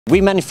We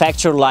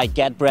manufacture like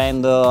Get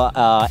brand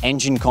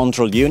engine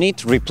control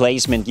unit,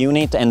 replacement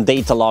unit and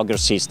data logger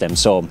system.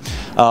 So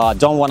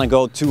don't want to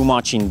go too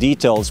much in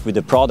details with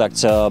the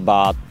products,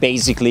 but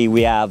basically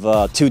we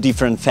have two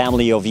different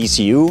family of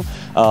ECU,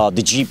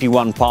 the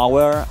GP1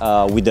 Power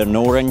with an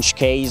orange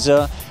case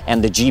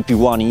and the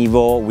GP1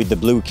 Evo with the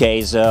blue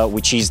case,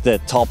 which is the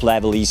top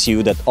level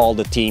ECU that all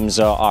the teams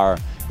are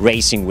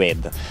racing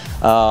with.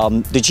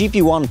 The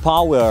GP1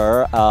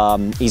 Power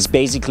is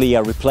basically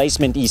a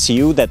replacement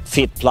ECU that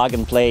fit plug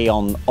and play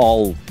on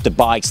all the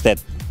bikes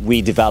that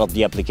we developed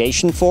the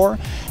application for,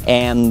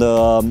 and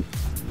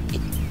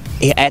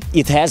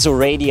it has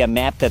already a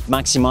map that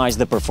maximizes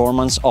the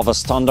performance of a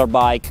standard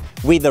bike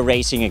with a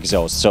racing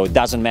exhaust. So it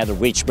doesn't matter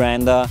which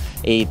brand,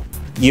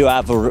 you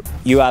have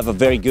a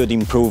very good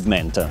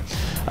improvement.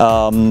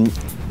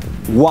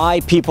 Why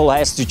people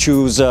has to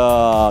choose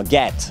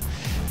Get?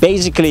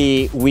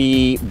 Basically,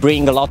 we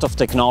bring a lot of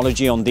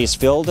technology on this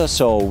field,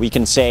 so we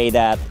can say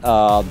that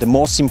the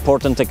most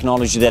important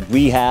technology that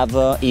we have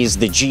is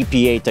the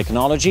GPA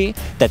technology,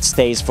 that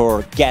stands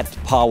for Get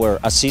Power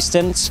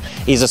Assistance.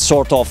 Is a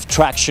sort of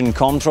traction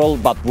control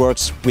but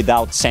works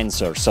without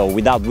sensor, so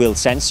without wheel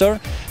sensor.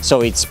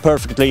 So it's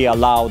perfectly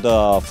allowed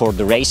for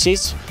the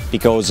races,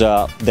 because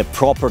the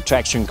proper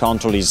traction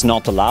control is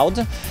not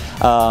allowed,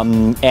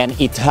 and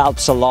it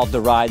helps a lot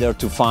the rider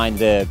to find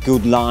the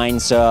good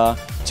lines,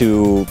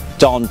 to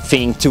don't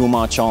think too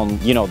much on,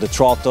 you know, the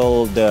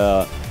throttle,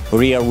 the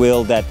rear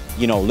wheel that,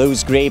 you know,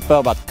 lose grip,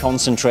 but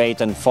concentrate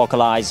and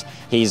focalize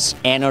his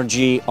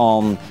energy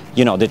on,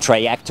 you know, the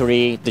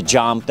trajectory, the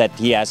jump that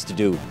he has to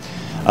do.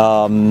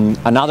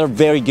 Another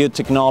very good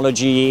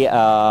technology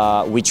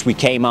which we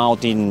came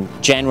out in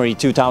January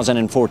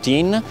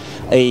 2014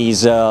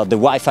 is the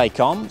Wi-Fi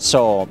COM.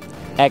 So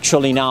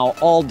actually now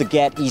all the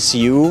Get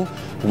ECU,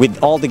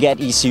 with all the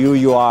Get ECU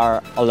you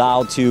are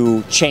allowed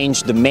to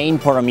change the main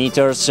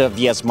parameters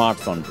via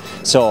smartphone.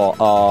 So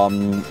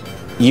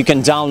you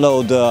can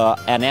download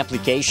an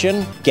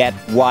application, Get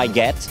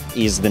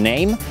is the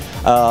name,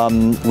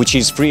 which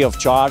is free of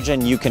charge,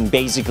 and you can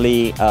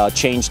basically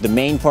change the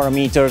main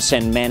parameters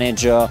and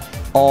manage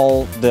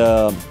all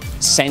the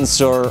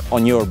sensor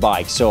on your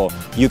bike. So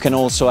you can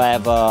also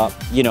have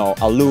you know,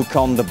 a look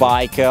on the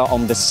bike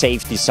on the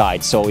safety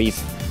side. So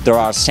if there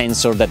are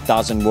sensors that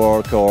doesn't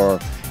work, or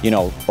you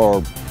know,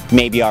 or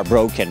maybe are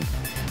broken.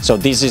 So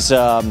this is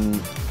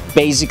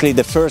basically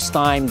the first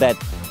time that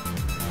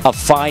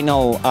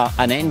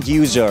an end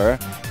user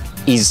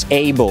is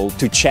able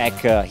to check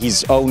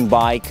his own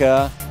bike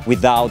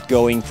without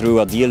going through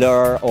a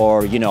dealer,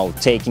 or, you know,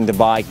 taking the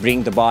bike,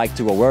 bring the bike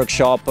to a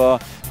workshop,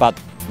 but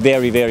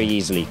very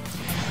easily.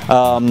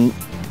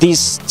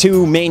 These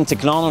two main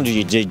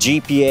technologies, the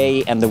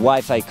GPA and the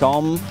Wi-Fi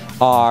COM,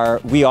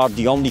 we are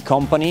the only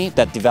company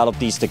that developed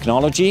this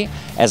technology.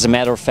 As a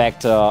matter of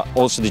fact,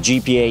 also the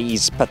GPA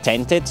is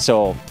patented,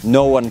 so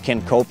no one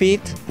can copy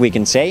it, we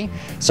can say.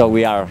 So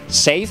we are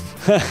safe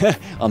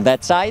on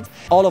that side.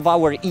 All of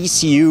our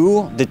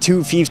ECU, the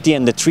 250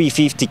 and the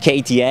 350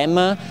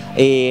 KTM,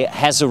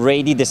 has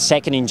already the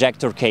second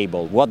injector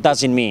cable. What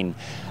does it mean?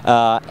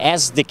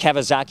 As the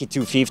Kawasaki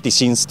 250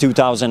 since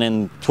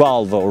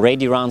 2012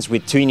 already runs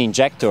with twin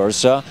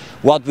injectors,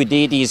 what we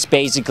did is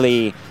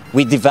basically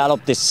we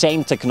developed the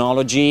same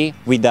technology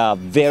with a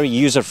very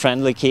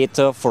user-friendly kit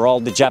for all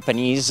the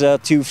Japanese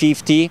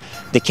 250,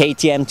 the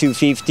KTM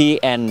 250,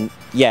 and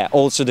yeah,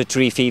 also the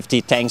 350,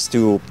 thanks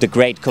to the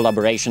great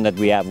collaboration that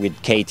we have with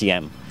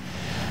KTM.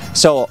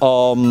 So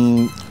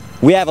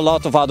we have a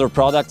lot of other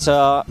products.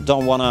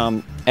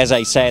 As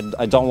I said,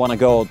 I don't want to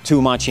go too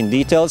much in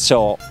detail,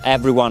 so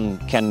everyone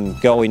can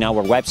go in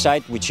our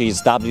website, which is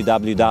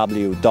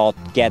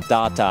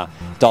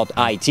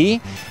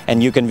www.getdata.it,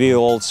 and you can view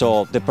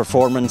also the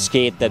performance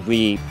kit that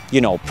we,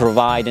 you know,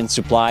 provide and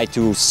supply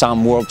to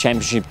some World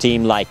Championship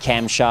team, like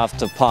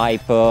camshaft,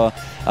 pipe,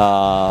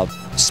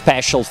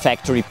 special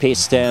factory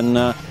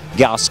piston,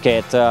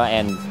 gasket,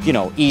 and, you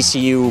know,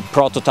 ECU,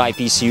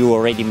 prototype ECU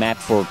already mapped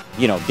for,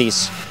 you know,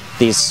 this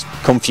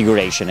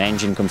configuration,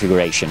 engine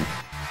configuration.